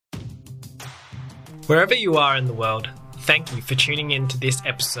Wherever you are in the world, thank you for tuning in to this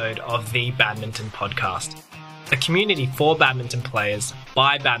episode of the Badminton Podcast, a community for badminton players,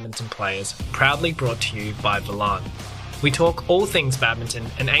 by badminton players, proudly brought to you by Valan. We talk all things badminton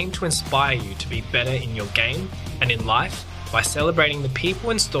and aim to inspire you to be better in your game and in life by celebrating the people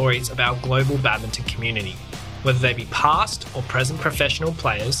and stories of our global badminton community, whether they be past or present professional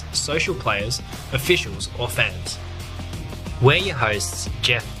players, social players, officials or fans. We're your hosts,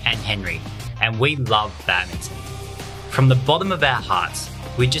 Jeff and Henry, and we love badminton. From the bottom of our hearts,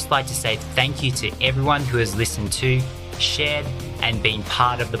 we'd just like to say thank you to everyone who has listened to, shared, and been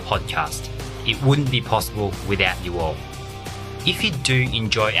part of the podcast. It wouldn't be possible without you all. If you do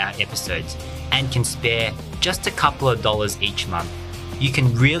enjoy our episodes and can spare just a couple of dollars each month, you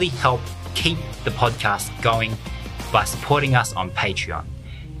can really help keep the podcast going by supporting us on Patreon.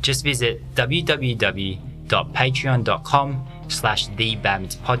 Just visit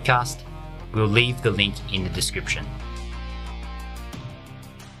www.patreon.com/thebadmintonpodcast. We'll leave the link in the description.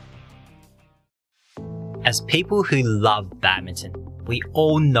 As people who love badminton, we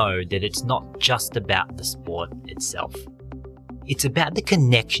all know that it's not just about the sport itself. It's about the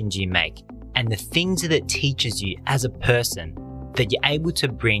connections you make and the things that it teaches you as a person that you're able to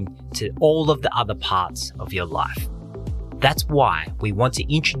bring to all of the other parts of your life. That's why we want to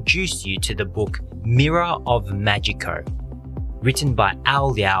introduce you to the book Mirror of Magico, written by Al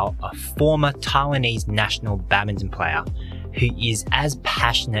Liao, a former Taiwanese national badminton player who is as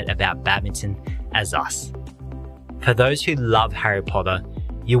passionate about badminton as us. For those who love Harry Potter,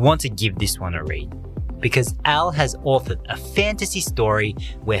 you'll want to give this one a read, because Al has authored a fantasy story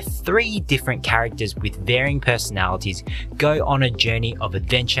where 3 different characters with varying personalities go on a journey of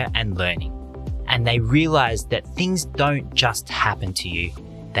adventure and learning. And they realize that things don't just happen to you,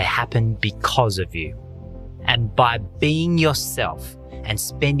 they happen because of you. And by being yourself and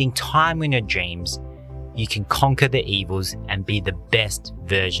spending time in your dreams, you can conquer the evils and be the best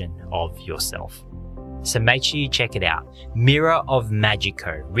version of yourself. So make sure you check it out. Mirror of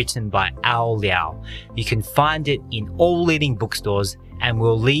Magico, written by Al Liao. You can find it in all leading bookstores, and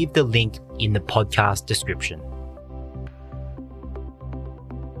we'll leave the link in the podcast description.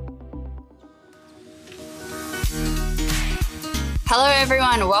 Hello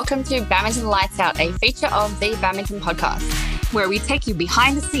everyone, welcome to Badminton Lights Out, a feature of the Badminton Podcast, where we take you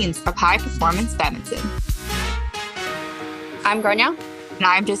behind the scenes of high performance badminton. I'm Gronya. And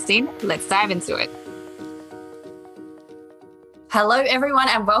I'm Justine. Let's dive into it. Hello everyone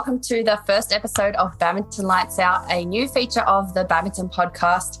and welcome to the first episode of Badminton Lights Out, a new feature of the Badminton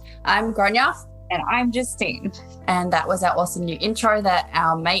Podcast. I'm Gronya. And I'm Justine. And that was our awesome new intro that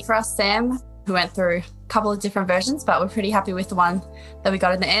our mate for us, Sam, who went through a couple of different versions, but we're pretty happy with the one that we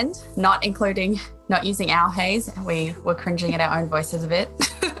got in the end, not using our haze. We were cringing at our own voices a bit.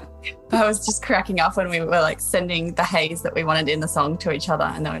 I was just cracking up when we were sending the haze that we wanted in the song to each other,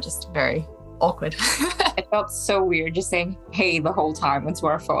 and they were just very awkward. It felt so weird just saying hey the whole time into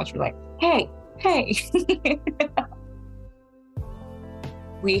our phones. We're like, hey.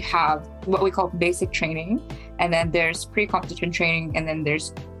 We have what we call basic training, and then there's pre-competition training, and then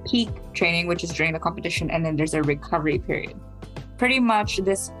there's peak training, which is during the competition, and then there's a recovery period. Pretty much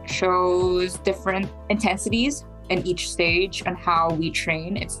this shows different intensities in each stage and how we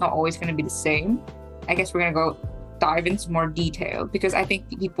train. It's not always going to be the same. I guess we're going to go dive into more detail, because I think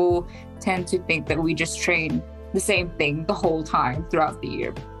people tend to think that we just train the same thing the whole time throughout the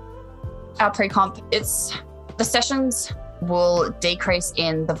year. Our pre-comp, the sessions will decrease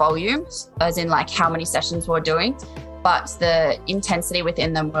in the volume, as in how many sessions we're doing, but the intensity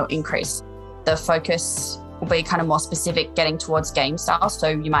within them will increase. The focus will be kind of more specific, getting towards game style. So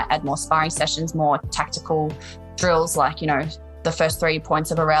you might add more sparring sessions, more tactical drills, the first 3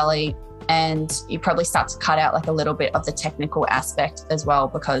 points of a rally, and you probably start to cut out a little bit of the technical aspect as well,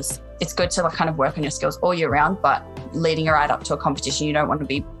 because it's good to kind of work on your skills all year round, but leading right up to a competition, you don't want to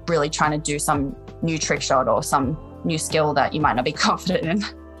be really trying to do some new trick shot or some new skill that you might not be confident in.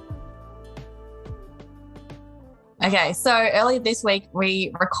 Okay, so earlier this week,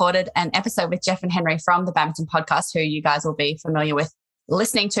 we recorded an episode with Jeff and Henry from the Badminton Podcast, who you guys will be familiar with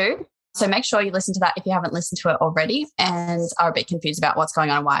listening to. So make sure you listen to that if you haven't listened to it already and are a bit confused about what's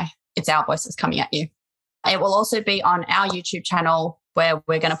going on and why it's our voices coming at you. It will also be on our YouTube channel, where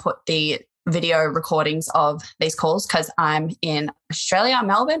we're going to put the video recordings of these calls, because I'm in Australia,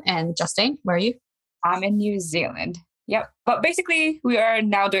 Melbourne, and Justine, where are you? I'm in New Zealand. Yep. But basically, we are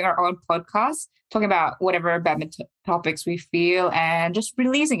now doing our own podcast, talking about whatever badminton topics we feel and just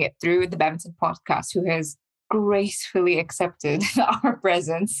releasing it through the Badminton Podcast, who has gracefully accepted our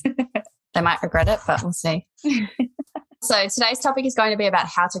presence. They might regret it, but we'll see. So today's topic is going to be about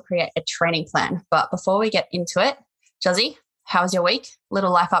how to create a training plan. But before we get into it, Juzzy, how was your week?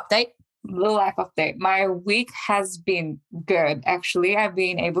 Little life update. Little life update. My week has been good, actually. I've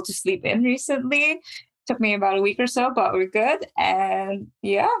been able to sleep in recently. Took me about a week or so, but we're good. And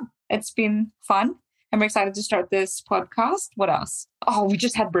yeah, it's been fun. I'm excited to start this podcast. What else? Oh, we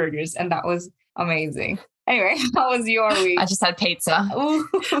just had burgers and that was amazing. Anyway, how was your week? I just had pizza. Ooh.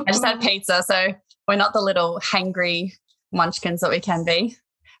 I just had pizza. So we're not the little hangry munchkins that we can be.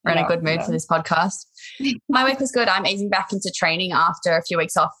 We're in a good mood for this podcast. My week was good. I'm easing back into training after a few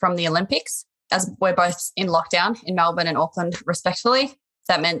weeks off from the Olympics, as we're both in lockdown in Melbourne and Auckland, respectively.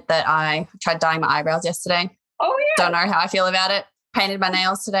 That meant that I tried dyeing my eyebrows yesterday. Oh, yeah. Don't know how I feel about it. Painted my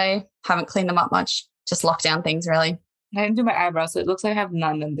nails today. Haven't cleaned them up much. Just lockdown things, really. I didn't do my eyebrows, so it looks like I have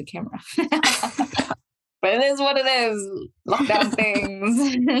none in the camera. But it is what it is. Lockdown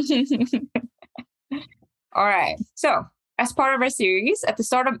things. All right. So, as part of our series, at the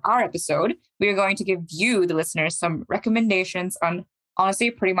start of our episode, we are going to give you, the listeners, some recommendations on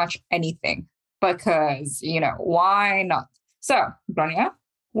honestly pretty much anything. Because, why not? So, Brania,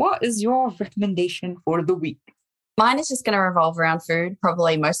 what is your recommendation for the week? Mine is just going to revolve around food,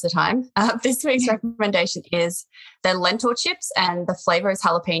 probably most of the time. This week's recommendation is the lentil chips, and the flavor is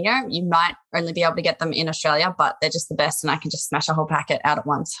jalapeno. You might only be able to get them in Australia, but they're just the best, and I can just smash a whole packet out at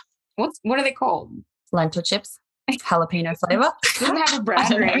once. What are they called? Lentil chips, jalapeno flavor. It doesn't have a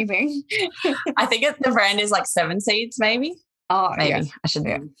brand or anything. I think the brand is like 7 Seeds, maybe. Oh, maybe. yeah. I should.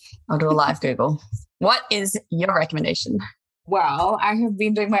 Yeah. I'll do a live Google. What is your recommendation? Well, I have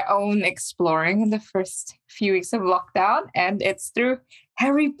been doing my own exploring in the first few weeks of lockdown, and it's through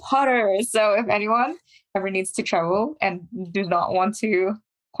Harry Potter. So if anyone ever needs to travel and do not want to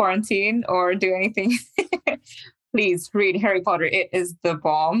quarantine or do anything, please read Harry Potter. It is the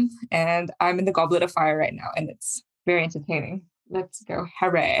bomb. And I'm in the Goblet of Fire right now, and it's very entertaining. Let's go,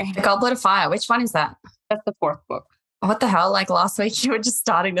 Harry. The Goblet of Fire. Which one is that? That's the 4th book. What the hell? Like last week, you were just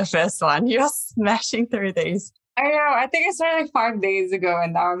starting the first one. You're smashing through these. I know. I think I started like 5 days ago,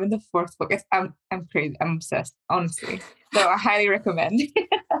 and now I'm in the 4th book. I'm crazy. I'm obsessed, honestly. So I highly recommend.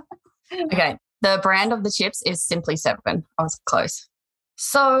 Okay. The brand of the chips is Simply 7. I was close.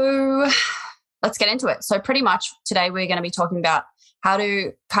 So let's get into it. So pretty much today we're going to be talking about how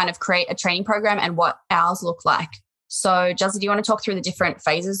to kind of create a training program and what ours look like. So Juzzy, do you want to talk through the different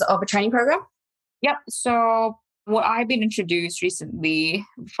phases of a training program? Yep. So what I've been introduced recently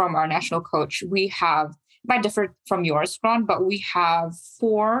from our national coach, we have, might differ from yours, Ron, but we have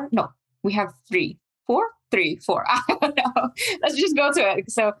 4. No, we have 3. 4? 3, 4. I don't know. Let's just go to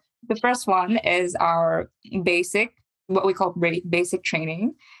it. So the first one is our basic, what we call basic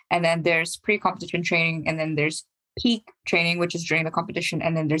training. And then there's pre-competition training. And then there's peak training, which is during the competition.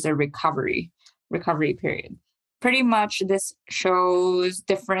 And then there's a recovery period. Pretty much this shows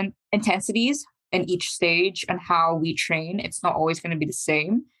different intensities in each stage and how we train. It's not always going to be the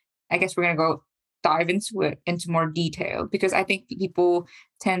same. I guess we're going to go dive into it into more detail, because I think people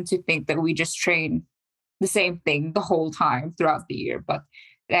tend to think that we just train the same thing the whole time throughout the year, but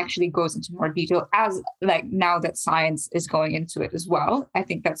it actually goes into more detail as like now that science is going into it as well. I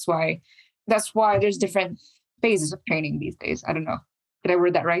think that's why there's different phases of training these days. I don't know. Did I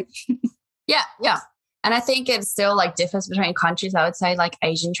word that right? Yeah. And I think it still like differs between countries. I would say like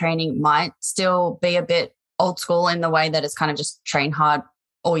Asian training might still be a bit old school in the way that it's kind of just train hard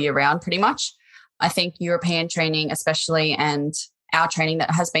all year round pretty much. I think European training especially, and our training that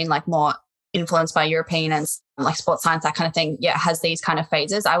has been like more influenced by European and like sports science, that kind of thing, has these kind of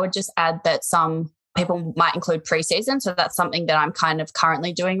phases. I would just add that some people might include preseason. So that's something that I'm kind of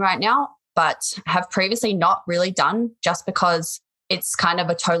currently doing right now, but have previously not really done, just because it's kind of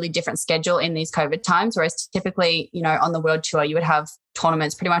a totally different schedule in these COVID times. Whereas typically, on the world tour, you would have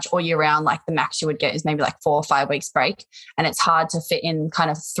tournaments pretty much all year round. Like the max you would get is maybe like 4 or 5 weeks break. And it's hard to fit in kind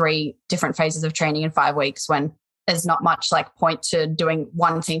of 3 different phases of training in 5 weeks when there's not much like point to doing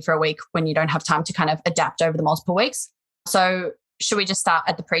one thing for a week when you don't have time to kind of adapt over the multiple weeks. So should we just start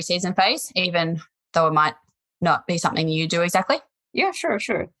at the preseason phase, even though it might not be something you do exactly? Yeah, sure.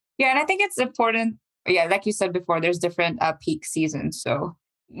 Yeah, and I think it's important. Yeah, like you said before, there's different peak seasons. So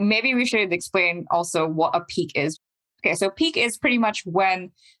maybe we should explain also what a peak is. Okay, so peak is pretty much when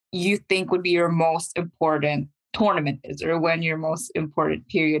you think would be your most important tournament is, or when your most important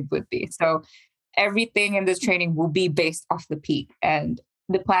period would be. So everything in this training will be based off the peak, and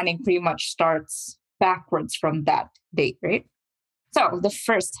the planning pretty much starts backwards from that date, right? So the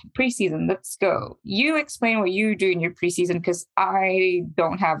first preseason, let's go. You explain what you do in your preseason, because I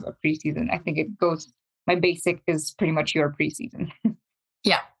don't have a preseason. I think it goes, my basic is pretty much your preseason.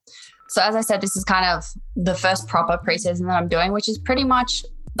 Yeah. So as I said, this is kind of the first proper preseason that I'm doing, which is pretty much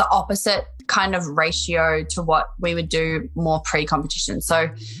the opposite kind of ratio to what we would do more pre-competition. So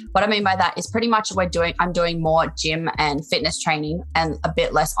what I mean by that is pretty much I'm doing more gym and fitness training and a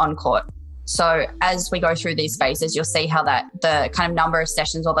bit less on court. So as we go through these phases, you'll see how that the kind of number of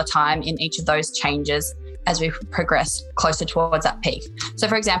sessions all the time in each of those changes as we progress closer towards that peak. So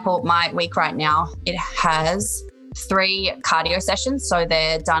for example, my week right now, it has 3 cardio sessions. So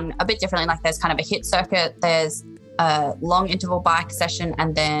they're done a bit differently. Like there's kind of a HIIT circuit, there's a long interval bike session,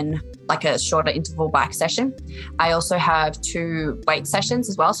 and then like a shorter interval bike session. I also have 2 weight sessions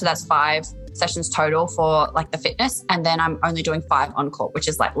as well. So that's 5 sessions total for like the fitness. And then I'm only doing 5 on court, which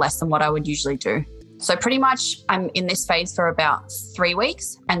is like less than what I would usually do. So pretty much I'm in this phase for about 3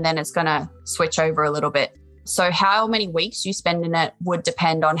 weeks, and then it's going to switch over a little bit. So how many weeks you spend in it would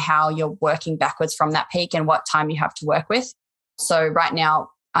depend on how you're working backwards from that peak and what time you have to work with. So right now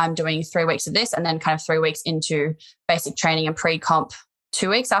I'm doing 3 weeks of this, and then kind of 3 weeks into basic training and pre-comp 2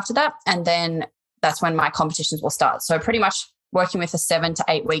 weeks after that. And then that's when my competitions will start. So pretty much working with a 7 to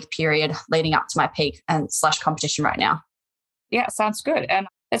 8 week period leading up to my peak and / competition right now. Yeah, sounds good. And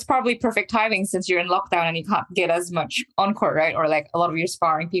it's probably perfect timing since you're in lockdown and you can't get as much on court, right? Or like a lot of your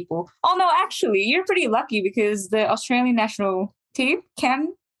sparring people. Oh no, actually, you're pretty lucky because the Australian national team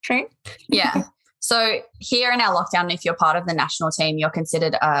can train. Yeah. So here in our lockdown, if you're part of the national team, you're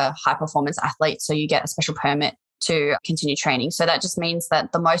considered a high performance athlete. So you get a special permit to continue training. So that just means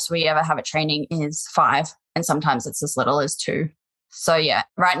that the most we ever have at training is 5, and sometimes it's as little as 2. So yeah,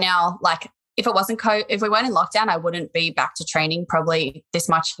 right now, like if we weren't in lockdown, I wouldn't be back to training probably this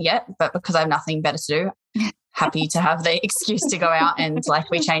much yet, but because I have nothing better to do, happy to have the excuse to go out, and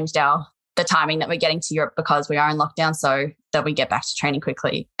like we changed the timing that we're getting to Europe because we are in lockdown, so that we get back to training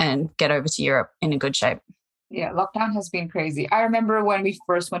quickly and get over to Europe in a good shape. Yeah, lockdown has been crazy. I remember when we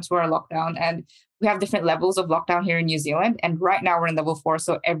first went to our lockdown, and we have different levels of lockdown here in New Zealand. And right now we're in level 4,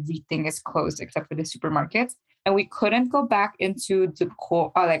 so everything is closed except for the supermarkets. And we couldn't go back into the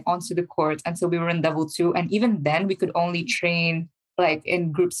court, onto the courts until we were in level 2. And even then, we could only train like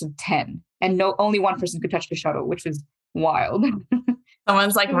in groups of 10, and only one person could touch the shuttle, which was wild.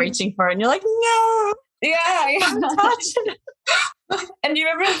 Someone's like reaching for it, and you're like, no. Yeah. Touch it. And you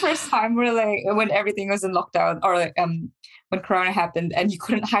remember the first time when everything was in lockdown, or when Corona happened, and you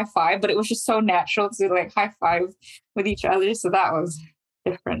couldn't high five, but it was just so natural to like high five with each other. So that was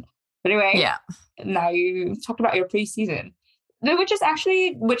different. But anyway, yeah. Now you talked about your preseason,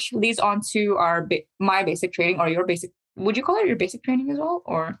 which leads on to my basic training, or your basic. Would you call it your basic training as well,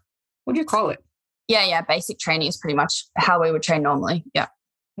 or what do you call it? Yeah. Basic training is pretty much how we would train normally. Yeah.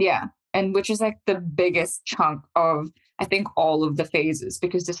 Yeah. And which is like the biggest chunk of, I think, all of the phases,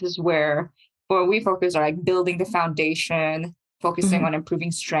 because this is where we focus on like building the foundation, focusing on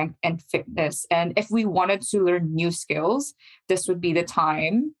improving strength and fitness. And if we wanted to learn new skills, this would be the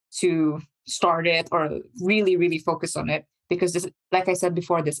time to start it or really, really focus on it, because this, like I said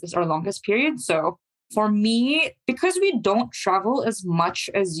before, this is our longest period. So for me, because we don't travel as much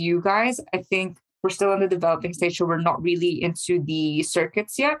as you guys, I think we're still in the developing stage, so we're not really into the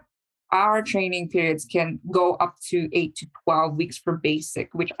circuits yet. Our training periods can go up to 8 to 12 weeks for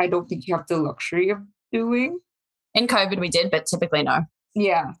basic, which I don't think you have the luxury of doing. In COVID, we did, but typically no.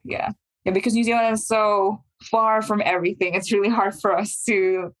 Yeah. Because New Zealand is so far from everything. It's really hard for us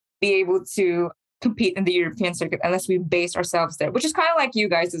to be able to compete in the European circuit unless we base ourselves there, which is kind of like you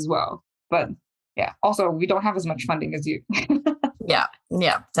guys as well. But yeah, also we don't have as much funding as you.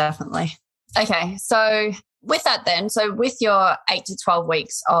 Yeah, definitely. Okay, so with that then, so with your 8 to 12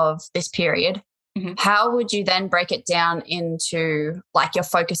 weeks of this period, how would you then break it down into like your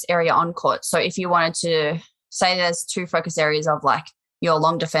focus area on court? So if you wanted to say there's 2 focus areas of like your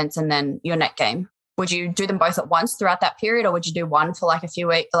long defense and then your net game, would you do them both at once throughout that period, or would you do one for like a few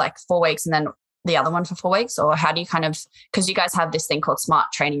weeks, like 4 weeks, and then the other one for 4 weeks? Or how do you kind of, because you guys have this thing called smart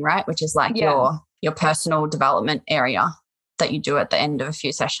training, right? Which is like your personal development area that you do at the end of a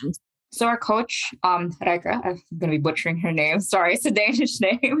few sessions. So our coach, Reika, I'm going to be butchering her name. Sorry, it's a Danish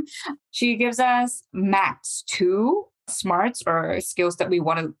name. She gives us max 2 smarts or skills that we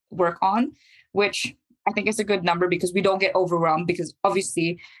want to work on, which I think is a good number because we don't get overwhelmed, because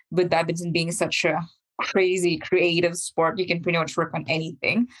obviously with badminton being such a crazy creative sport, you can pretty much work on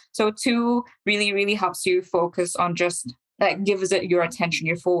anything. So 2 really, really helps you focus on just like gives it your attention,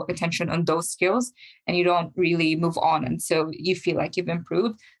 your full attention on those skills, and you don't really move on until you feel like you've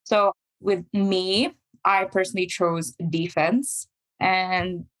improved. So with me, I personally chose defense,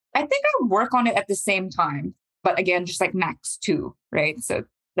 and I think I work on it at the same time, but again, just like max 2, right? So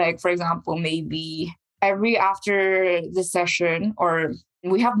like, for example, maybe every after the session, or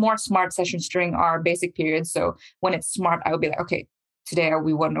we have more smart sessions during our basic period. So when it's smart, I would be like, okay, today I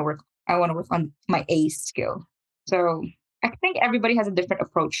want to work on my A skill. So I think everybody has a different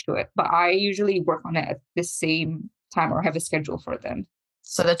approach to it, but I usually work on it at the same time or have a schedule for them.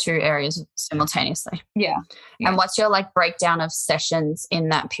 So the two areas simultaneously. Yeah. And what's your like breakdown of sessions in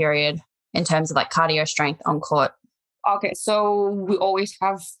that period in terms of like cardio, strength, on court? Okay, so we always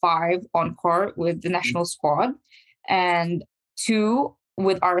have 5 on court with the national squad and 2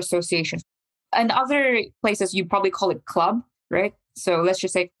 with our association. And other places, you probably call it club, right? So let's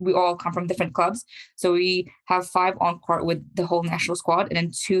just say we all come from different clubs. So we have 5 on court with the whole national squad and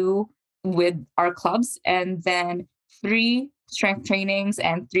then 2 with our clubs and then 3 strength trainings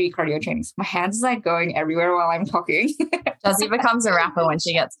and 3 cardio trainings. My hands is like going everywhere while I'm talking. Josie becomes a rapper when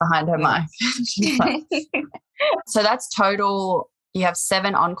she gets behind her mic. So that's total. You have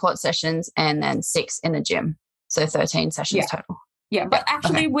 7 on-court sessions and then 6 in the gym. So 13 sessions total. Yeah, but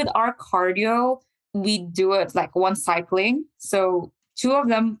actually with our cardio, we do it like one cycling. So 2 of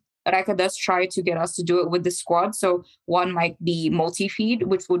them, Reka does try to get us to do it with the squad. So one might be multi-feed,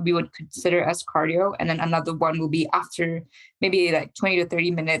 which we would consider as cardio. And then another one will be after maybe like 20 to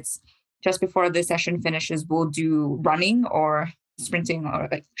 30 minutes, just before the session finishes, we'll do running or sprinting or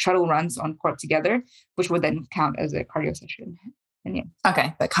like shuttle runs on court together, which would then count as a cardio session. And yeah.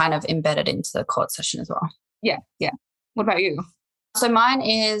 Okay, but kind of embedded into the court session as well. Yeah. What about you? So mine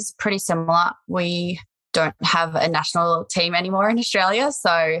is pretty similar. We don't have a national team anymore in Australia.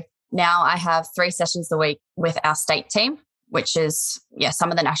 So now I have 3 sessions a week with our state team, which is, some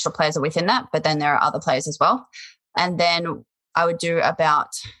of the national players are within that, but then there are other players as well. And then I would do about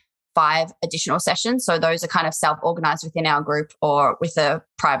 5 additional sessions. So those are kind of self-organized within our group or with a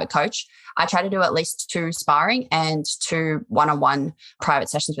private coach. I try to do at least 2 sparring and 2 one-on-one private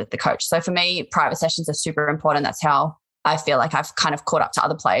sessions with the coach. So for me, private sessions are super important. That's how I feel like I've kind of caught up to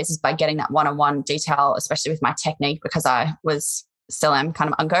other players, is by getting that one-on-one detail, especially with my technique, because I still am kind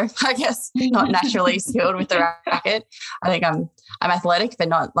of unco, I guess, not naturally skilled with the racket. I think I'm athletic, but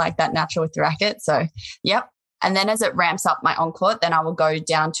not like that natural with the racket. So, yep. And then as it ramps up my on-court, then I will go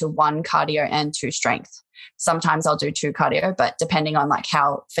down to 1 cardio and 2 strength. Sometimes I'll do 2 cardio, but depending on like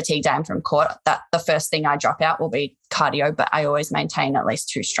how fatigued I am from court, that the first thing I drop out will be cardio, but I always maintain at least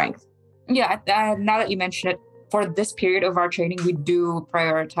 2 strength. Yeah, now that you mention it, for this period of our training, we do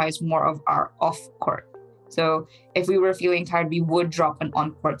prioritize more of our off-court. So if we were feeling tired, we would drop an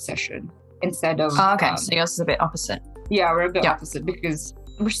on-court session instead of... Oh, okay. So yours is a bit opposite. Yeah, we're a bit opposite because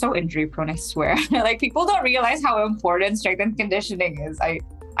we're so injury prone, I swear. Like people don't realize how important strength and conditioning is. I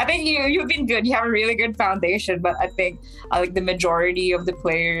think you've been good. You have a really good foundation, but I think like the majority of the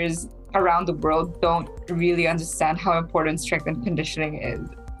players around the world don't really understand how important strength and conditioning is.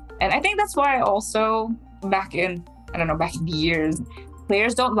 And I think that's why also back in the years,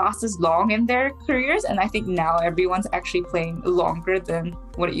 players don't last as long in their careers. And I think now everyone's actually playing longer than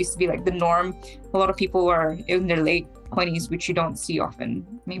what it used to be. Like the norm, a lot of people are in their late 20s, which you don't see often,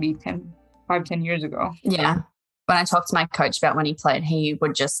 maybe 10 years ago. Yeah. When I talked to my coach about when he played, he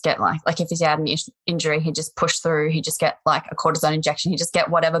would just get like if he had an injury, he'd just push through. He'd just get like a cortisone injection. He'd just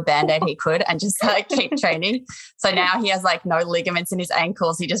get whatever Band-Aid he could and just like keep training. So now he has like no ligaments in his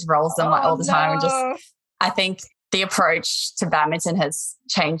ankles. He just rolls them like all the time. And I think the approach to badminton has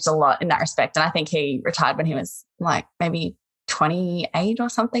changed a lot in that respect. And I think he retired when he was like maybe 28 or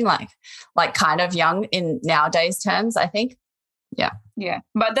something, like kind of young in nowadays terms, I think. Yeah.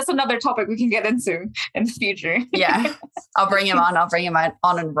 But that's another topic we can get into in the future. Yeah. I'll bring him on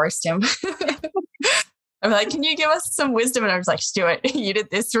and roast him. I'm like, can you give us some wisdom? And I was like, Stuart, you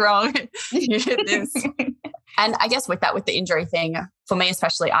did this wrong. You did this. And I guess with the injury thing, for me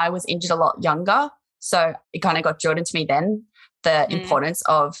especially, I was injured a lot younger. So it kind of got drilled into me then, the importance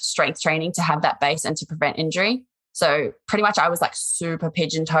of strength training to have that base and to prevent injury. So pretty much I was like super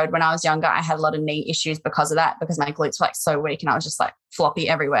pigeon-toed when I was younger. I had a lot of knee issues because of that, because my glutes were like so weak and I was just like floppy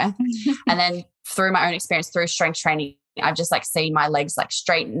everywhere. And then through my own experience, through strength training, I've just like seen my legs like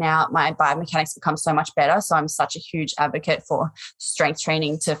straighten out, my biomechanics become so much better. So I'm such a huge advocate for strength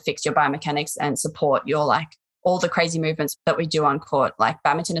training to fix your biomechanics and support your like all the crazy movements that we do on court. Like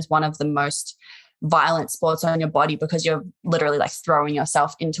badminton is one of the most violent sports on your body because you're literally like throwing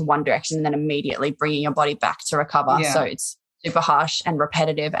yourself into one direction and then immediately bringing your body back to recover. Yeah. So it's super harsh and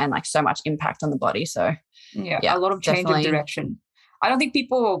repetitive and like so much impact on the body. So a lot of change of direction. I don't think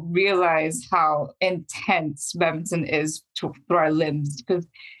people realize how intense badminton is through our limbs, because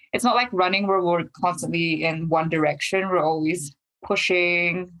it's not like running where we're constantly in one direction. We're always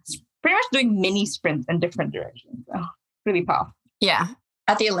pushing, pretty much doing mini sprints in different directions. So really powerful. Yeah.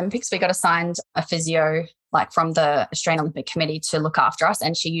 At the Olympics, we got assigned a physio like from the Australian Olympic Committee to look after us.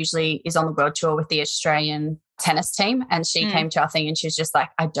 And she usually is on the world tour with the Australian tennis team. And she came to our thing and she was just like,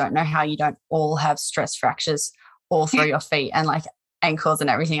 I don't know how you don't all have stress fractures all through your feet and like ankles and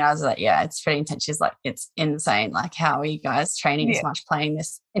everything. I was like, yeah, it's pretty intense. She's like, it's insane. Like, how are you guys training as much, playing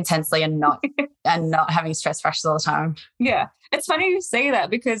this intensely and not having stress fractures all the time? Yeah. It's funny you say that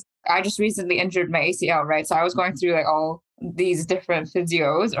because I just recently injured my ACL, right? So I was going through like all these different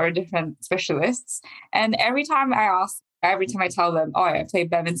physios or different specialists. And every time I tell them, oh, I play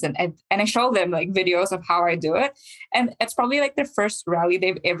badminton, and I show them like videos of how I do it. And it's probably like the first rally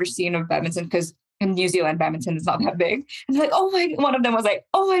they've ever seen of badminton because in New Zealand, badminton is not that big. And like, one of them was like,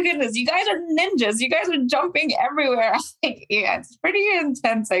 oh my goodness, you guys are ninjas. You guys are jumping everywhere. I was like, yeah, it's pretty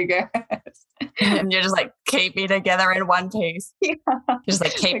intense, I guess. And you're just like, keep me together in one piece. Yeah. You're just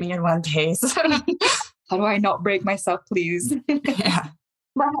like, keep me in one piece. How do I not break myself, please? Yeah.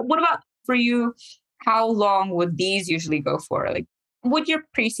 But what about for you? How long would these usually go for? Like, would your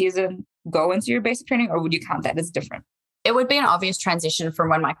preseason go into your basic training or would you count that as different? It would be an obvious transition from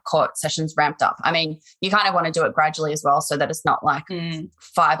when my court sessions ramped up. I mean, you kind of want to do it gradually as well so that it's not like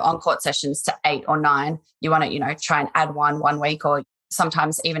 5 on-court sessions to 8 or 9. You want to, try and add one week or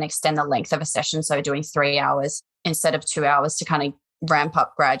sometimes even extend the length of a session. So doing 3 hours instead of 2 hours to kind of ramp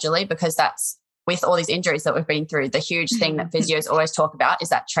up gradually, because that's with all these injuries that we've been through, the huge thing that physios always talk about is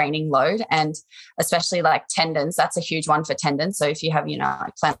that training load, and especially like tendons. That's a huge one for tendons. So if you have,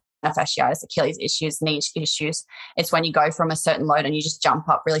 like plantar fasciitis, Achilles issues, knee issues, it's when you go from a certain load and you just jump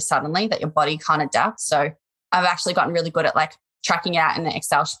up really suddenly that your body can't adapt. So I've actually gotten really good at like tracking out in an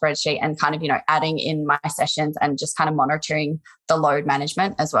Excel spreadsheet and kind of, adding in my sessions and just kind of monitoring the load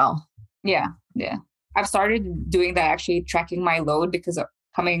management as well. Yeah. Yeah. I've started doing that, actually tracking my load because of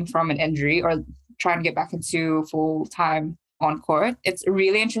coming from an injury or trying to get back into full time on court. It's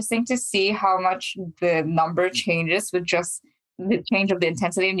really interesting to see how much the number changes with just the change of the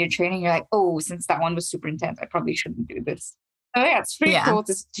intensity in your training. You're like, oh, since that one was super intense, I probably shouldn't do this. So yeah, it's pretty cool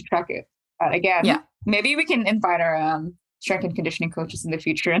to track it. But again, maybe we can invite our strength and conditioning coaches in the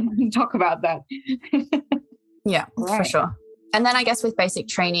future and talk about that. Yeah, for sure. And then I guess with basic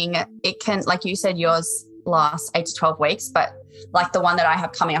training, it can, like you said, yours lasts 8 to 12 weeks, but like the one that I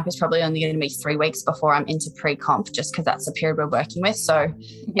have coming up is probably only going to be 3 weeks before I'm into pre-comp, just because that's the period we're working with. So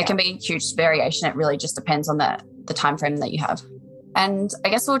it can be huge variation. It really just depends on the time frame that you have. And I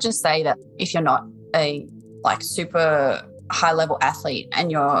guess we'll just say that if you're not a like super high level athlete and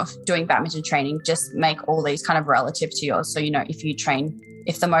you're doing badminton training, just make all these kind of relative to yours. So,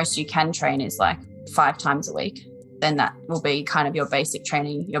 if the most you can train is like 5 times a week, then that will be kind of your basic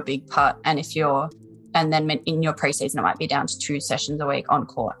training, your big part. And then in your preseason, it might be down to 2 sessions a week on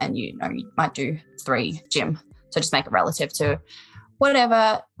court, and you might do 3 gym. So just make it relative to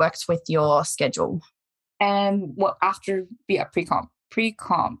whatever works with your schedule. And what after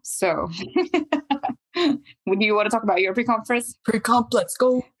pre-comp. So would you want to talk about your pre-comp first? Pre-comp, let's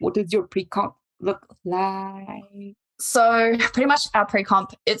go. What does your pre-comp look like? So pretty much our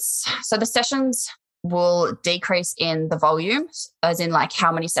pre-comp, so the sessions will decrease in the volume, as in like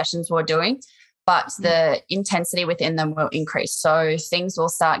how many sessions we're doing, but the intensity within them will increase. So things will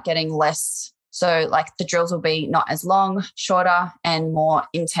start getting less. So like the drills will be not as long, shorter, and more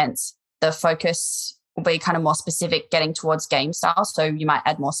intense. The focus will be kind of more specific, getting towards game style. So you might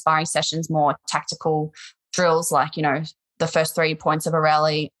add more sparring sessions, more tactical drills, like, the first 3 points of a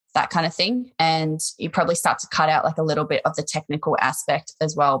rally, that kind of thing. And you probably start to cut out like a little bit of the technical aspect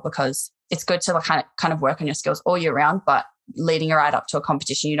as well, because it's good to kind of work on your skills all year round, but leading right up to a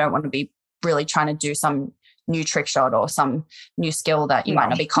competition, you don't want to be really trying to do some new trick shot or some new skill that you might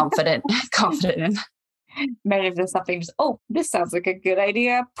not be confident in. Maybe there's something just, this sounds like a good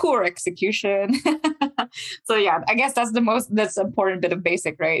idea. Poor execution. So yeah, I guess that's the important bit of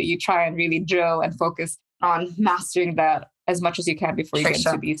basic, right? You try and really drill and focus on mastering that as much as you can before you get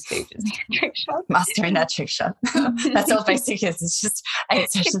into these stages. Trick shot. Mastering that trick shot. That's all basic is. It's just 8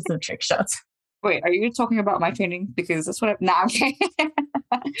 sessions of trick shots. Wait, are you talking about my training? Because that's what okay.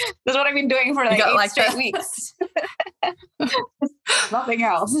 That's what I've been doing for like 8 straight weeks. Nothing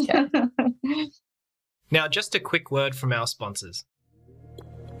else. Yeah. Now, just a quick word from our sponsors.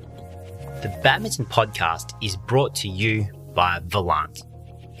 The Badminton Podcast is brought to you by Volant.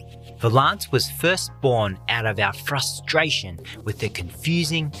 Volant was first born out of our frustration with the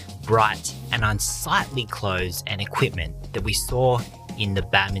confusing, bright, and unsightly clothes and equipment that we saw in the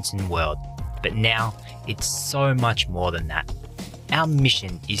badminton world. But now, it's so much more than that. Our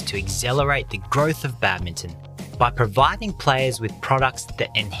mission is to accelerate the growth of badminton by providing players with products that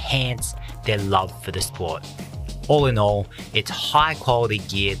enhance their love for the sport. All in all, it's high quality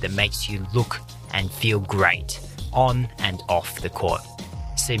gear that makes you look and feel great on and off the court.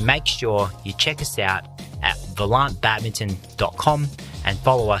 So make sure you check us out at vellantbadminton.com and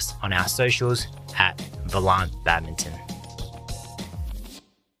follow us on our socials at vellantbadminton.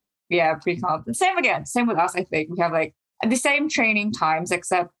 Yeah, pre-comp. Same again. Same with us, I think. We have like the same training times,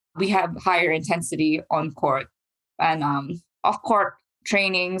 except we have higher intensity on court. And off-court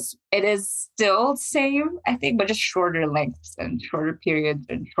trainings, it is still the same, I think, but just shorter lengths and shorter periods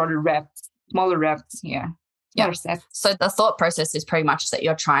and shorter reps, smaller reps. Yeah. Sets. So the thought process is pretty much that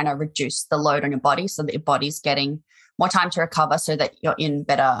you're trying to reduce the load on your body so that your body's getting more time to recover so that you're in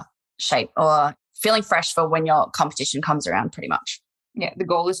better shape or feeling fresh for when your competition comes around, pretty much. Yeah, the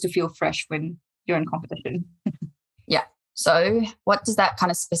goal is to feel fresh when you're in competition. Yeah. So what does that kind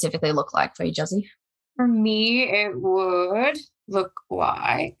of specifically look like for you, Josie? For me, it would look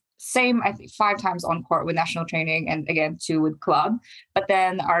like same, I think, 5 times on court with national training and again 2 with club. But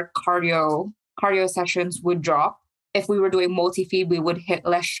then our cardio sessions would drop. If we were doing multi-feed, we would hit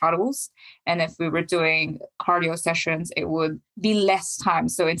less shuttles. And if we were doing cardio sessions, it would be less time.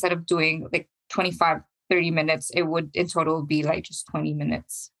 So instead of doing like 25, 30 minutes, it would in total be like just 20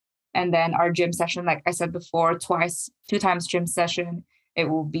 minutes. And then our gym session, like I said before, 2 times gym session, it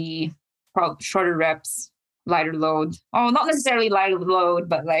will be probably shorter reps, lighter load. Oh, not necessarily lighter load,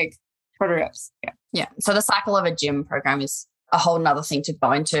 but like shorter reps. Yeah. Yeah. So the cycle of a gym program is a whole nother thing to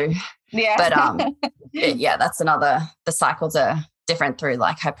go into. Yeah. But that's the cycles are different through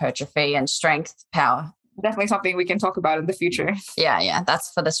like hypertrophy and strength, power. Definitely something we can talk about in the future. Yeah.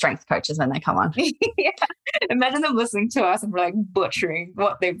 That's for the strength coaches when they come on. Yeah. Imagine them listening to us and we're like butchering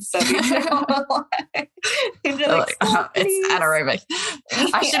what they've studied. Like, it's anaerobic.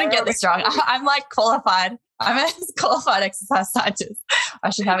 I shouldn't get this wrong. I'm like qualified. I'm a qualified exercise scientist. I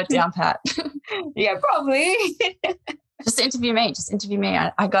should have it down pat. Yeah, probably. Just interview me.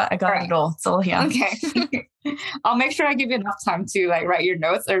 I got it all. It's all here. Okay. I'll make sure I give you enough time to like write your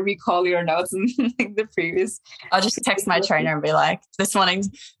notes or recall your notes and like the previous. I'll just text my trainer and be like, this morning,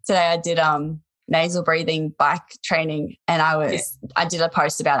 today I did nasal breathing bike training and I did a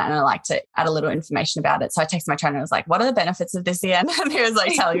post about it and I like to add a little information about it. So I texted my trainer and I was like, what are the benefits of this again? And he was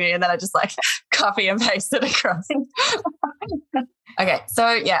like telling me and then I just like copy and paste it across. Okay.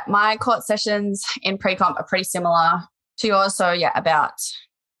 So yeah, my court sessions in pre-comp are pretty similar to yours. So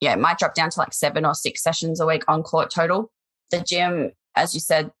it might drop down to like 7 or 6 sessions a week on court total. The gym, as you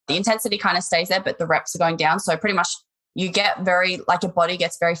said, the intensity kind of stays there, but the reps are going down. So pretty much you get your body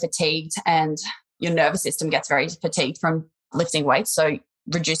gets very fatigued and your nervous system gets very fatigued from lifting weights. So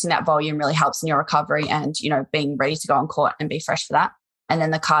reducing that volume really helps in your recovery and, being ready to go on court and be fresh for that. And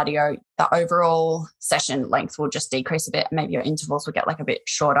then the cardio, the overall session length will just decrease a bit. Maybe your intervals will get like a bit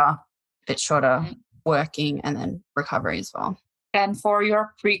shorter working and then recovery as well. And for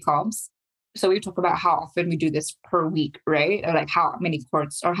your pre-comps, so we talk about how often we do this per week, right? Or like how many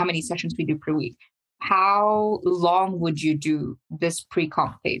courts or how many sessions we do per week. How long would you do this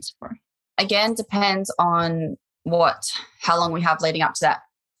pre-comp phase for? Again, depends on how long we have leading up to that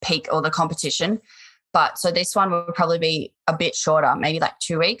peak or the competition. But so this one will probably be a bit shorter, maybe like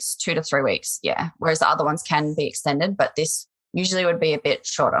 2 weeks, 2 to 3 weeks. Yeah. Whereas the other ones can be extended, but this usually would be a bit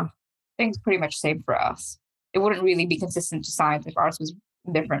shorter. I think it's pretty much the same for us. It wouldn't really be consistent to science if ours was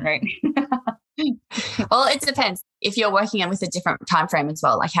different, right? Well, it depends. If you're working in with a different time frame as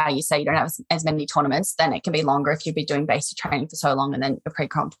well, like how you say you don't have as many tournaments, then it can be longer if you've been doing basic training for so long and then your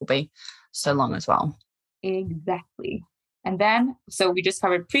pre-comp will be so long as well. Exactly. And then, so we just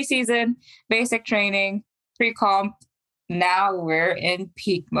covered preseason, basic training, pre-comp. Now we're in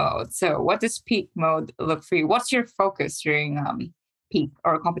peak mode. So what does peak mode look for you? What's your focus during peak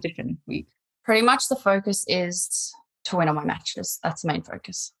or competition week? Pretty much the focus is to win all my matches. That's the main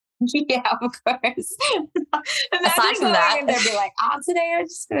focus. Yeah, of course. Aside from that, and they'll be like, today I'm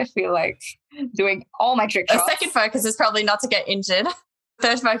just going to feel like doing all my trick shots. The second focus is probably not to get injured.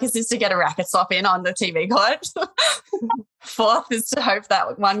 Third focus is to get a racket swap in on the TV court. Fourth is to hope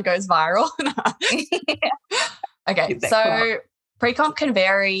that one goes viral. Okay, so pre-comp can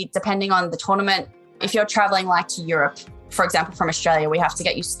vary depending on the tournament. If you're traveling like to Europe, for example, from Australia, we have to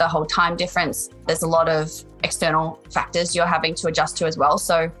get used to the whole time difference. There's a lot of external factors you're having to adjust to as well.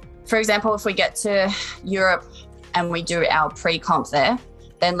 So, for example, if we get to Europe and we do our pre-comp there,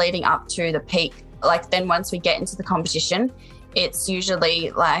 then leading up to the peak, then once we get into the competition, it's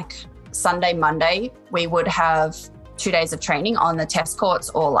usually like Sunday, Monday, we would have 2 days of training on the test courts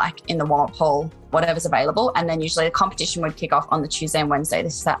or like in the warm-up hall, whatever's available. And then usually the competition would kick off on the Tuesday and Wednesday.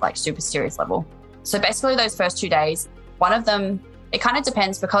 This is at like super serious level. So basically those first 2 days, one of them It kind of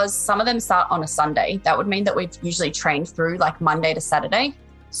depends because some of them start on a Sunday. That would mean that we've usually trained through like Monday to Saturday.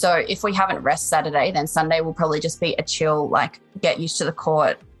 So if we haven't rest Saturday, then Sunday will probably just be a chill, like get used to the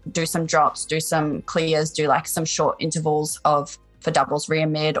court, do some drops, do some clears, do like some short intervals for doubles rear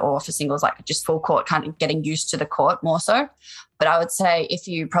mid, or for singles, like just full court, kind of getting used to the court more so. But I would say if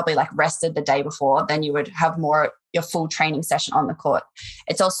you probably like rested the day before, then you would have more your full training session on the court.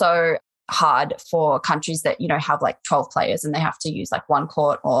 It's also hard for countries that, have like 12 players and they have to use like one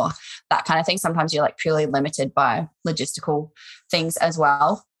court or that kind of thing. Sometimes you're like purely limited by logistical things as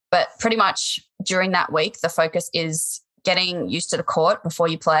well. But pretty much during that week, the focus is getting used to the court before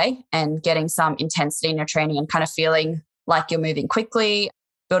you play and getting some intensity in your training and kind of feeling like you're moving quickly,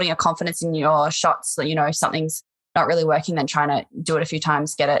 building your confidence in your shots. So, something's not really working, then trying to do it a few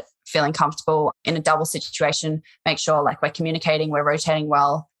times, get it feeling comfortable in a double situation, make sure like we're communicating, we're rotating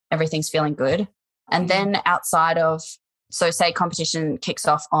well, everything's feeling good. And then outside of, so say competition kicks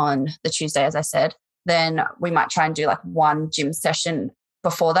off on the Tuesday, as I said, then we might try and do like one gym session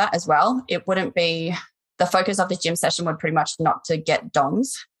before that as well. It wouldn't be, the focus of the gym session would pretty much not to get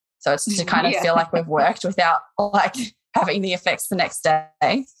DOMs. So it's to kind of feel like we've worked without like having the effects the next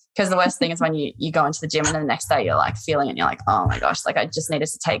day. Because the worst thing is when you go into the gym and then the next day you're like feeling it and you're like, oh my gosh, like I just needed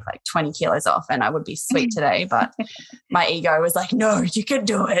to take like 20 kilos off and I would be sweet today. But my ego was like, no, you can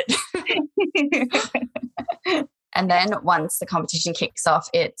do it. And then once the competition kicks off,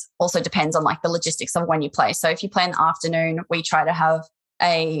 it also depends on like the logistics of when you play. So if you play in the afternoon, we try to have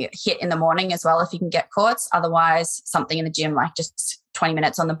a hit in the morning as well if you can get courts. Otherwise, something in the gym, like just 20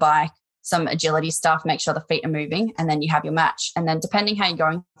 minutes on the bike, some agility stuff, make sure the feet are moving, and then you have your match. And then depending how you're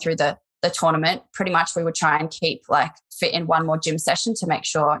going through the tournament, pretty much we would try and keep like fit in one more gym session to make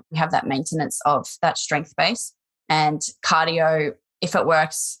sure you have that maintenance of that strength base. And cardio, if it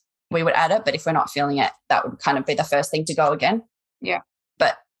works, we would add it. But if we're not feeling it, that would kind of be the first thing to go again. Yeah.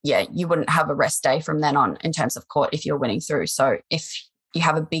 But yeah, you wouldn't have a rest day from then on in terms of court if you're winning through. So if you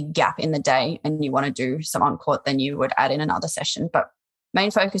have a big gap in the day and you want to do some on court, then you would add in another session. But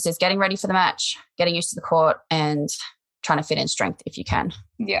main focus is getting ready for the match, getting used to the court, and trying to fit in strength if you can.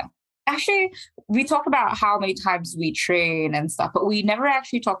 Yeah. Actually, we talked about how many times we train and stuff, but we never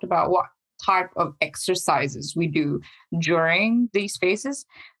actually talked about what type of exercises we do during these phases.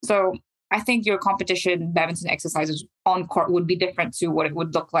 So I think your competition badminton exercises on court would be different to what it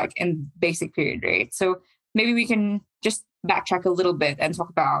would look like in basic period, right? So maybe we can just backtrack a little bit and talk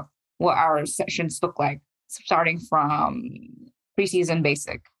about what our sessions look like, starting from preseason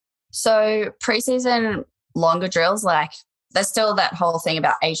basic. So preseason longer drills, like there's still that whole thing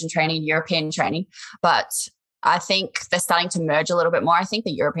about Asian training, European training, but I think they're starting to merge a little bit more. I think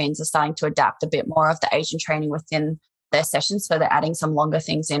the Europeans are starting to adapt a bit more of the Asian training within their sessions. So they're adding some longer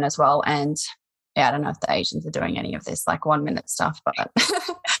things in as well. And yeah, I don't know if the Asians are doing any of this like 1 minute stuff, but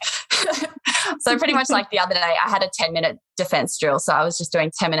so pretty much like the other day, I had a 10-minute defense drill. So I was just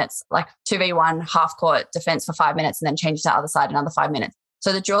doing 10 minutes, like 2v1 half court defense for 5 minutes and then change to the other side another 5 minutes.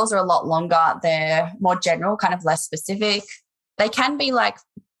 So the drills are a lot longer. They're more general, kind of less specific. They can be like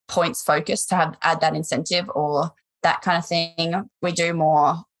points focused to add that incentive or that kind of thing. We do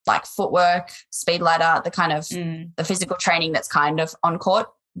more like footwork, speed ladder, the kind of the physical training that's kind of on court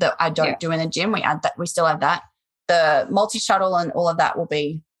that I don't do in the gym. We add that. We still add that. The multi-shuttle and all of that will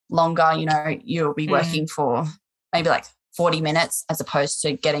be longer. You'll be working for maybe like 40 minutes as opposed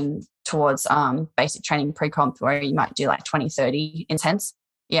to getting towards basic training pre-comp where you might do like 20, 30 intense.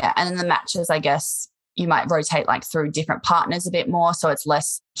 Yeah. And then the matches, I guess you might rotate like through different partners a bit more. So it's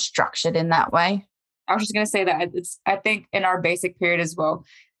less structured in that way. I was just going to say that I think in our basic period as well,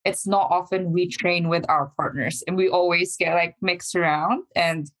 it's not often we train with our partners and we always get like mixed around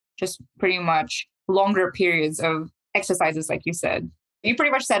and just pretty much longer periods of exercises, like you said. You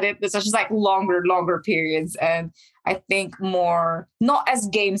pretty much said it. It's just like longer periods. And I think more, not as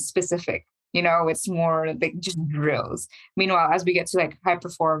game specific, it's more like just drills. Meanwhile, as we get to like high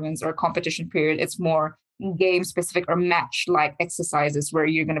performance or competition period, it's more game specific or match like exercises where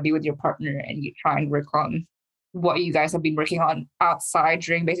you're going to be with your partner and you try and work on what you guys have been working on outside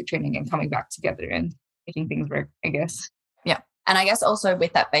during basic training and coming back together and making things work, I guess. Yeah. And I guess also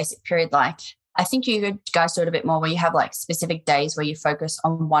with that basic period, like I think you guys do it a bit more where you have like specific days where you focus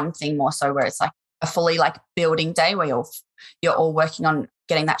on one thing more so where it's like a fully like building day where you're all working on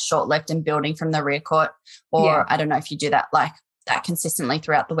getting that short left and building from the rear court. Or I don't know if you do that like that consistently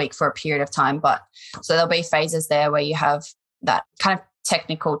throughout the week for a period of time. But so there'll be phases there where you have that kind of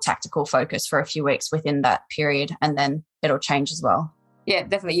technical, tactical focus for a few weeks within that period and then it'll change as well. Yeah,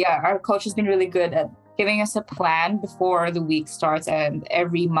 definitely. Yeah, our coach has been really good at giving us a plan before the week starts, and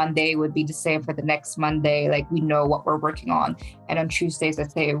every Monday would be the same for the next Monday. Like we know what we're working on. And on Tuesdays,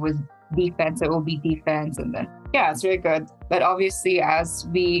 let's say it was defense, it will be defense. And then, yeah, it's really good. But obviously, as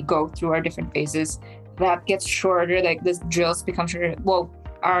we go through our different phases, that gets shorter. Like the drills become shorter. Well,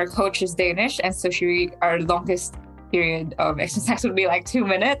 our coach is Danish, and so our longest period of exercise would be like 2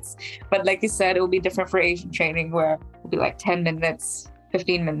 minutes. But like you said, it will be different for Asian training, where it'll be like 10 minutes,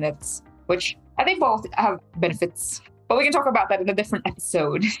 15 minutes, which I think both have benefits. But we can talk about that in a different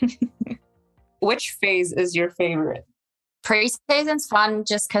episode. Which phase is your favorite? Pre-season's fun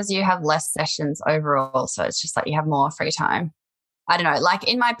just because you have less sessions overall. So it's just like you have more free time. I don't know, like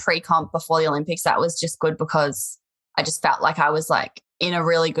in my pre-comp before the Olympics, that was just good because I just felt like I was like in a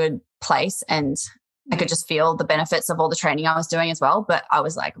really good place and I could just feel the benefits of all the training I was doing as well. But I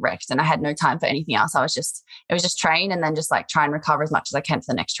was like wrecked and I had no time for anything else. It was just train and then just like try and recover as much as I can for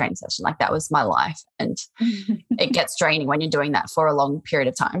the next training session. Like that was my life. And it gets draining when you're doing that for a long period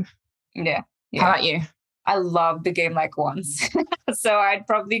of time. Yeah. How about you? I love the game like ones. So I'd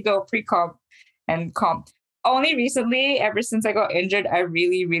probably go pre-comp and comp. Only recently, ever since I got injured, I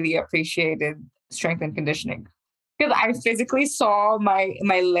really, really appreciated strength and conditioning. Because I physically saw my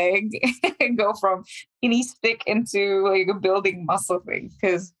leg go from skinny stick into like a building muscle thing.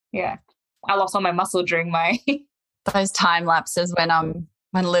 Because yeah, I lost all my muscle during my those time lapses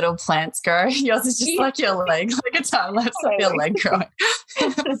when little plants grow. Yours is just like your leg, like a time lapse of your leg growing.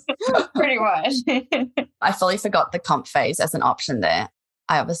 Pretty much. I fully forgot the comp phase as an option there.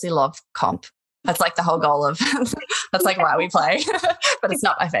 I obviously love comp. That's like the whole goal of, that's like why we play, but it's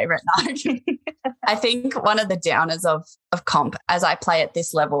not my favorite. No. I think one of the downers of comp as I play at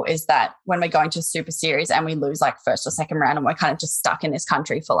this level is that when we're going to super series and we lose like first or second round and we're kind of just stuck in this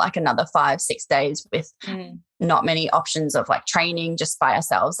country for like another 5-6 days with not many options of like training just by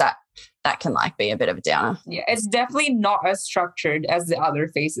ourselves, that can like be a bit of a downer. Yeah, it's definitely not as structured as the other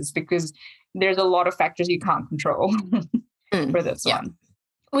phases because there's a lot of factors you can't control for this one.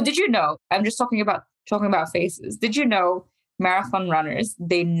 Well, did you know, I'm just talking about phases. Did you know marathon runners,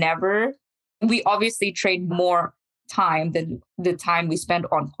 we obviously train more time than the time we spend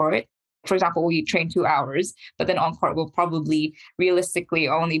on court. For example, we train 2 hours, but then on court we'll probably realistically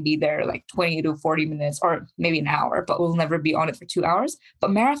only be there like 20 to 40 minutes or maybe an hour, but we'll never be on it for 2 hours.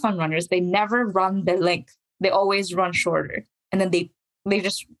 But marathon runners, they never run the length. They always run shorter. And then they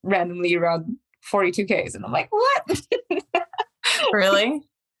just randomly run 42Ks. And I'm like, what? Really?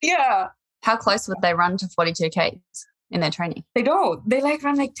 Yeah. How close would they run to 42Ks in their training? They don't. They like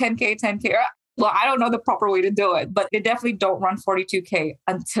run like 10K. Well, I don't know the proper way to do it, but they definitely don't run 42K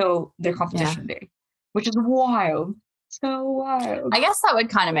until their competition day, which is wild. So wild. I guess that would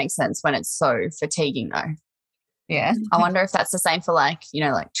kind of make sense when it's so fatiguing though. Yeah. I wonder if that's the same for like,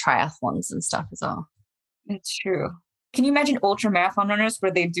 like triathlons and stuff as well. It's true. Can you imagine ultra marathon runners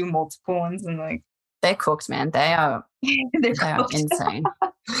where they do multiple ones and like, they're cooked, man. They are insane.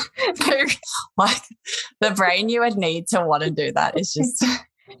 Like the brain you would need to want to do that is just.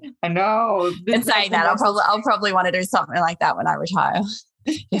 I know. And saying that, I'll probably want to do something like that when I retire,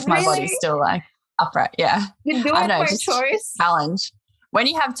 if my body's still like upright. Yeah, you do it by choice. Challenge when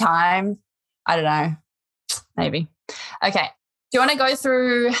you have time. I don't know. Maybe. Okay. Do you want to go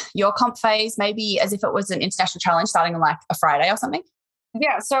through your comp phase, maybe as if it was an international challenge starting on like a Friday or something?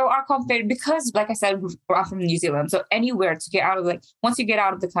 Yeah, so our comp phase, because like I said, we're from New Zealand, so anywhere to get out of once you get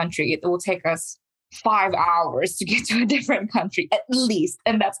out of the country, it will take us 5 hours to get to a different country at least,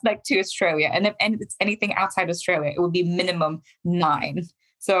 and that's like to Australia. And if it's anything outside Australia, it would be minimum 9.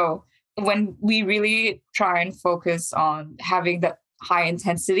 So when we really try and focus on having that high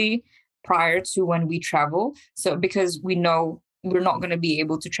intensity prior to when we travel, so because we know we're not going to be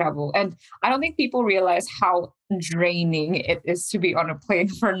able to travel. And I don't think people realize how draining it is to be on a plane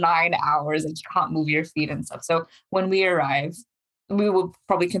for 9 hours and you can't move your feet and stuff. So when we arrive, we will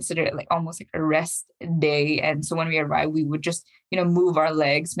probably consider it like almost like a rest day. And so when we arrive, we would just, move our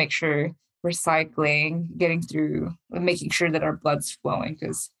legs, make sure we're cycling, getting through, making sure that our blood's flowing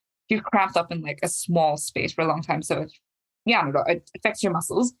because you're cramped up in like a small space for a long time. So it affects your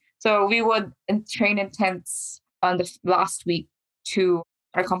muscles. So we would train intense on the last week to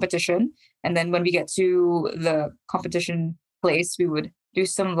our competition. And then when we get to the competition place, we would do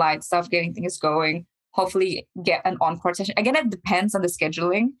some light stuff, getting things going, hopefully get an on-court session. Again, it depends on the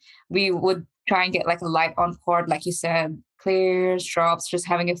scheduling. We would try and get like a light on-court, like you said, clears, drops, just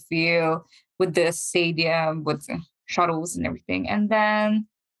having a feel with the stadium, with the shuttles and everything. And then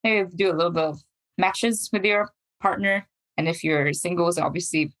maybe do a little bit of matches with your partner. And if you're singles,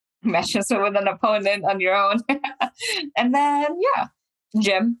 obviously matches with an opponent on your own. And then,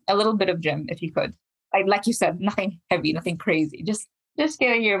 a little bit of gym if you could. like you said, nothing heavy, nothing crazy. Just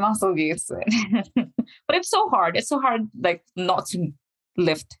getting your muscle used to it. But it's so hard. It's so hard, like, not to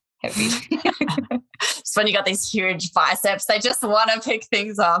lift heavy. Just when you got these huge biceps, they just want to pick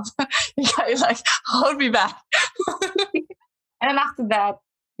things up. You go like, hold me back. And then after that,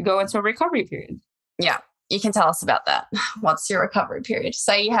 you go into a recovery period. Yeah, you can tell us about that. What's your recovery period?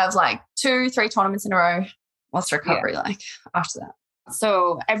 Say you have like 2-3 tournaments in a row. What's recovery like after that?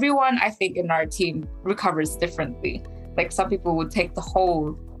 So everyone, I think, in our team recovers differently. Like some people would take the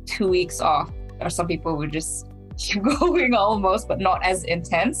whole 2 weeks off, or some people would just keep going almost, but not as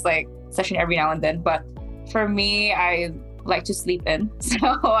intense, like session every now and then. But for me, I like to sleep in. So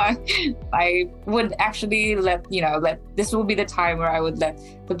I would actually let this will be the time where I would let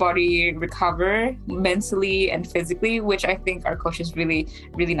the body recover mentally and physically, which I think our coach is really,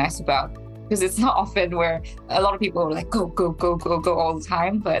 really nice about. Because it's not often where a lot of people are like, go, go, go, go, go all the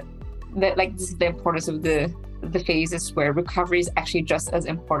time. But this is the importance of the phases where recovery is actually just as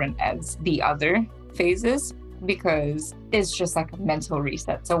important as the other phases, because it's just like a mental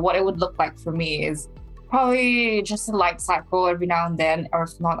reset. So what it would look like for me is probably just a light cycle every now and then, or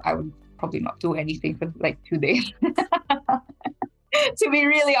if not, I would probably not do anything for like 2 days. To be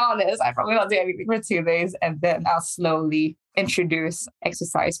really honest, I probably not do anything for 2 days, and then I'll slowly introduce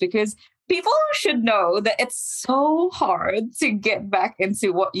exercise, because people should know that it's so hard to get back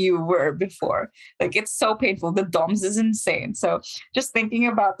into what you were before. Like, it's so painful. The DOMS is insane. So just thinking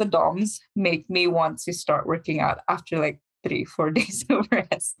about the DOMS make me want to start working out after like 3-4 days of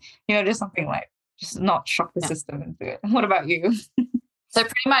rest. Just something like, just not shock the system into it. What about you? So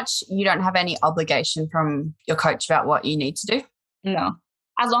pretty much you don't have any obligation from your coach about what you need to do? No.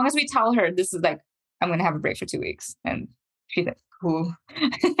 As long as we tell her this is like, I'm going to have a break for 2 weeks. And she's like, cool.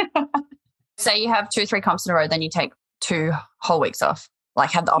 Say you have 2-3 comps in a row, then you take 2 whole weeks off.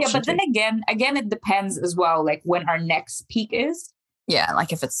 Like, have the option. Yeah, but then again, it depends as well, like when our next peak is. Yeah,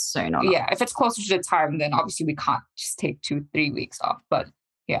 like if it's soon or not. Yeah, if it's closer to the time, then obviously we can't just take 2-3 weeks off. But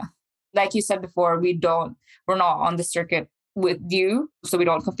yeah, like you said before, we're not on the circuit with you, so we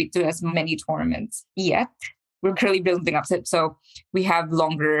don't compete to as many tournaments yet. We're currently building up it, so we have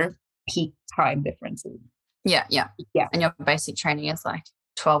longer peak time differences. Yeah. And your basic training is like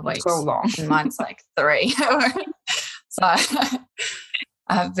 12 weeks. So long. And mine's like 3. So I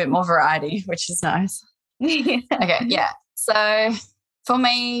have a bit more variety, which is nice. Okay, yeah. So for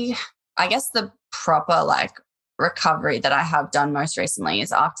me, I guess the proper like recovery that I have done most recently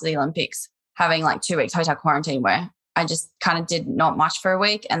is after the Olympics, having like 2 weeks hotel quarantine where I just kind of did not much for a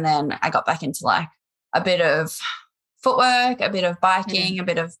week. And then I got back into like a bit of footwork, a bit of biking, a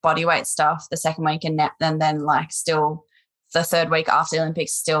bit of body weight stuff the second week. And then like still the third week after the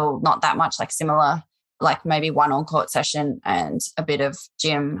Olympics, still not that much, like similar, like maybe 1 on-court session and a bit of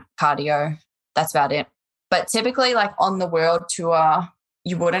gym, cardio. That's about it. But typically like on the world tour,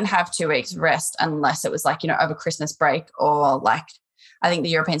 you wouldn't have 2 weeks rest unless it was like, over Christmas break, or like I think the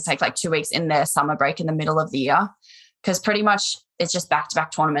Europeans take like 2 weeks in their summer break in the middle of the year, because pretty much it's just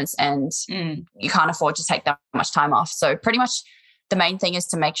back-to-back tournaments and you can't afford to take that much time off. So pretty much the main thing is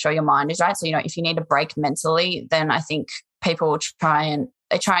to make sure your mind is right. So, if you need a break mentally, then I think people will try and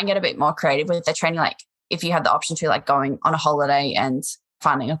get a bit more creative with their training. Like if you have the option to, like going on a holiday and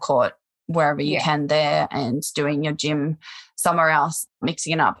finding a court wherever you can there and doing your gym somewhere else,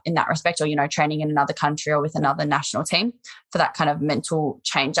 mixing it up in that respect, or, training in another country or with another national team for that kind of mental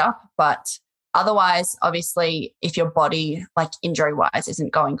change up. But otherwise, obviously, if your body, like injury-wise,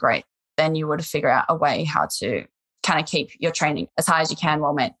 isn't going great, then you would figure out a way how to kind of keep your training as high as you can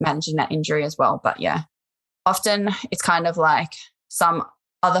while managing that injury as well. But yeah, often it's kind of like some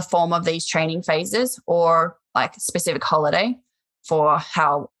other form of these training phases or like specific holiday for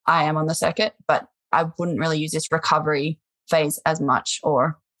how I am on the circuit. But I wouldn't really use this recovery phase as much,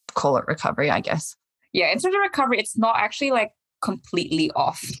 or call it recovery, I guess. Yeah, in terms of recovery, it's not actually like completely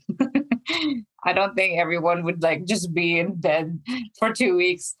off. I don't think everyone would like just be in bed for 2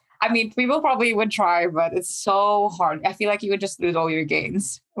 weeks. I mean, people probably would try, but it's so hard. I feel like you would just lose all your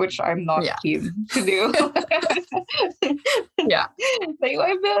gains, which I'm not keen to do. Yeah.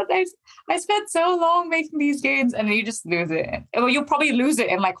 Like, I spent so long making these gains, and then you just lose it. Well, you'll probably lose it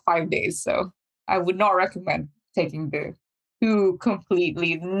in like 5 days. So I would not recommend taking the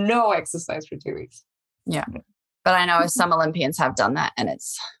completely no exercise for 2 weeks. Yeah. But I know some Olympians have done that, and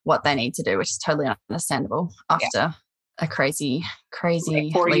it's what they need to do, which is totally understandable after a crazy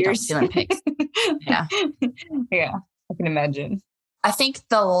like 4 lead years. Up to the Olympics. Yeah. Yeah, I can imagine. I think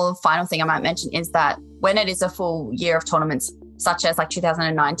the final thing I might mention is that when it is a full year of tournaments, such as like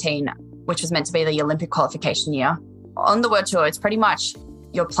 2019, which was meant to be the Olympic qualification year, on the World Tour, it's pretty much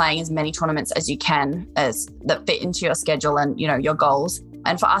you're playing as many tournaments as you can as that fit into your schedule and, you know, your goals.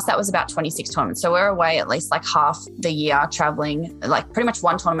 And for us, that was about 26 tournaments. So we're away at least like half the year traveling, like pretty much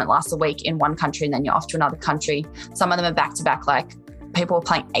one tournament lasts a week in one country and then you're off to another country. Some of them are back to back, like people were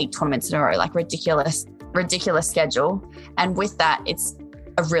playing 8 tournaments in a row, like ridiculous schedule. And with that, it's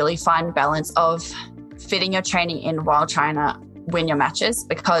a really fine balance of fitting your training in while trying to win your matches,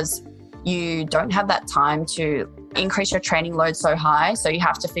 because you don't have that time to increase your training load so high. So you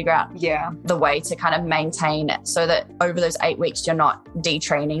have to figure out the way to kind of maintain it so that over those 8 weeks, you're not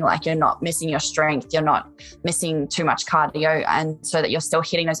detraining, like you're not missing your strength, you're not missing too much cardio, and so that you're still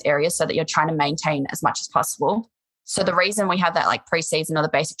hitting those areas so that you're trying to maintain as much as possible. So the reason we have that like pre-season or the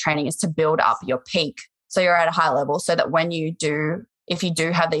basic training is to build up your peak. So you're at a high level so that when you do, if you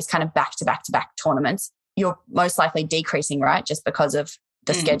do have these kind of back-to-back tournaments, you're most likely decreasing, right? Just because of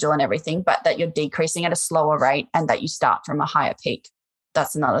the schedule and everything, but that you're decreasing at a slower rate and that you start from a higher peak.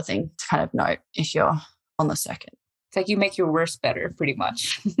 That's another thing to kind of note if you're on the circuit. It's like you make your worst better, pretty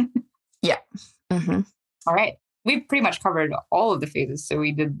much. Yeah. Mm-hmm. All right. We've pretty much covered all of the phases. So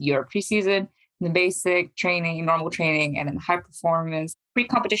we did your preseason, the basic training, normal training, and then high performance,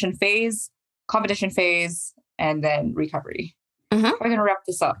 pre-competition phase, competition phase, and then recovery. Mm-hmm. We're going to wrap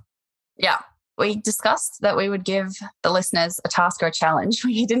this up. Yeah. We discussed that we would give the listeners a task or a challenge.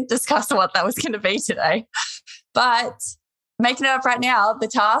 We didn't discuss what that was going to be today, but making it up right now, the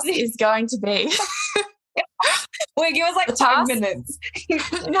task is going to be... Wait, give us like 5 minutes.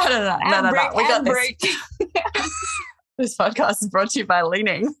 No. We got break. This podcast is brought to you by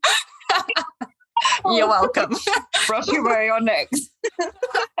Leaning. You're welcome. Brought to you by your necks.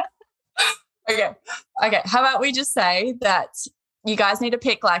 Okay. How about we just say that you guys need to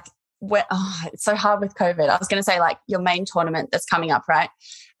pick like, it's so hard with COVID. I was going to say like your main tournament that's coming up, right?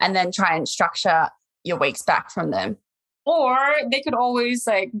 And then try and structure your weeks back from them. Or they could always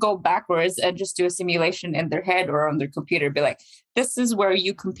like go backwards and just do a simulation in their head or on their computer. Be like, this is where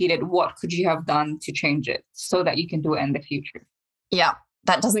you competed. What could you have done to change it so that you can do it in the future? Yeah,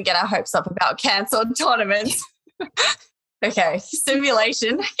 that doesn't get our hopes up about cancelled tournaments. Okay,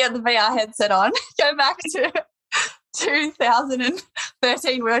 simulation. Get the VR headset on. Go back to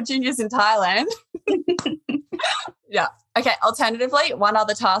 2013 World Juniors in Thailand. Yeah. Okay. Alternatively, one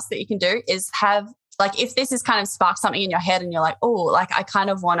other task that you can do is have, like, if this is kind of sparked something in your head and you're like, oh, like I kind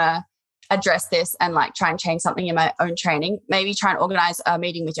of want to address this and like try and change something in my own training, maybe try and organize a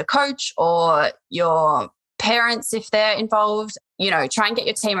meeting with your coach or your parents if they're involved, you know, try and get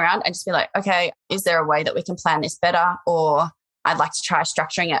your team around and just be like, okay, is there a way that we can plan this better? Or I'd like to try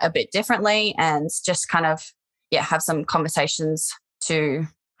structuring it a bit differently, and just kind of, have some conversations to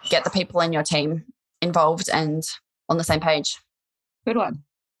get the people in your team involved and on the same page. Good one.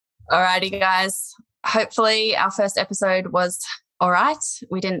 All righty, guys. Hopefully our first episode was all right.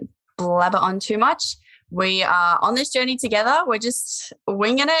 We didn't blabber on too much. We are on this journey together. We're just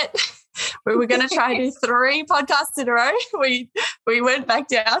winging it. We were going to try to do 3 podcasts in a row. We went back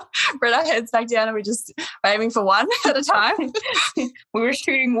down, brought our heads back down, and we just were aiming for 1 at a time. We were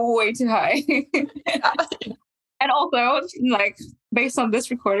shooting way too high. And also, like, based on this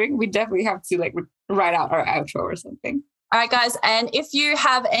recording, we definitely have to like write out our outro or something. All right, guys. And if you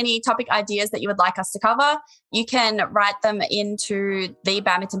have any topic ideas that you would like us to cover, you can write them into the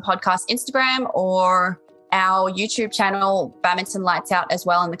Badminton Podcast Instagram or our YouTube channel, Badminton Lights Out, as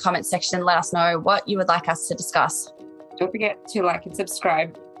well in the comments section. Let us know what you would like us to discuss. Don't forget to like and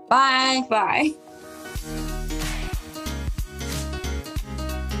subscribe. Bye. Bye.